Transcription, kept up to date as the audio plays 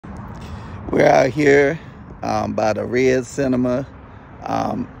We're out here by the Red Cinema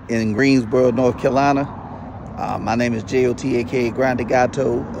in Greensboro, North Carolina. My name is J.O.T, aka Grande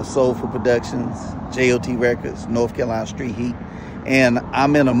Gato of Soulful Productions, J.O.T Records, North Carolina Street Heat. And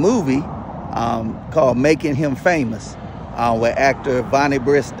I'm in a movie called Making Him Famous with actor VONII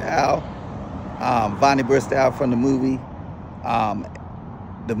BRISTOW. VONII BRISTOW from the movie,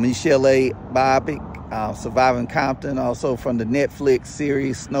 the Michelle A. biopic, Surviving Compton, also from the Netflix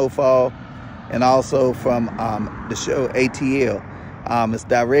series Snowfall, and also from the show ATL. It's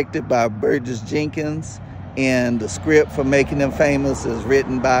directed by BURGESS Jenkins, and the script for Making Them Famous is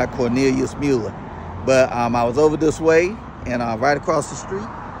written by Cornelius MULLER. But I was over this way, and right across the street,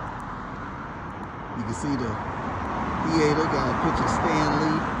 you can see the theater, got a picture of Stan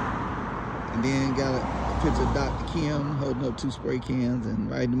Lee, and then got a picture of Dr. Kim holding up 2 spray cans,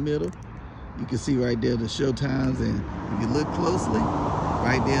 and right in the middle, you can see right there the show times, and if you look closely,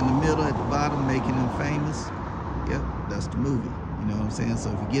 right there in the middle at the bottom, Making Them Famous. Yep, that's the movie, you know what I'm saying?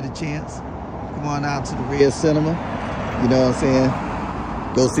 So if you get a chance, come on out to the Red Cinema, you know what I'm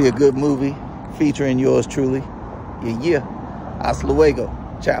saying? Go see a good movie featuring yours truly. Yeah. Hasta luego.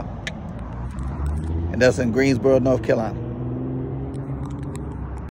 Ciao. And that's in Greensboro, North Carolina.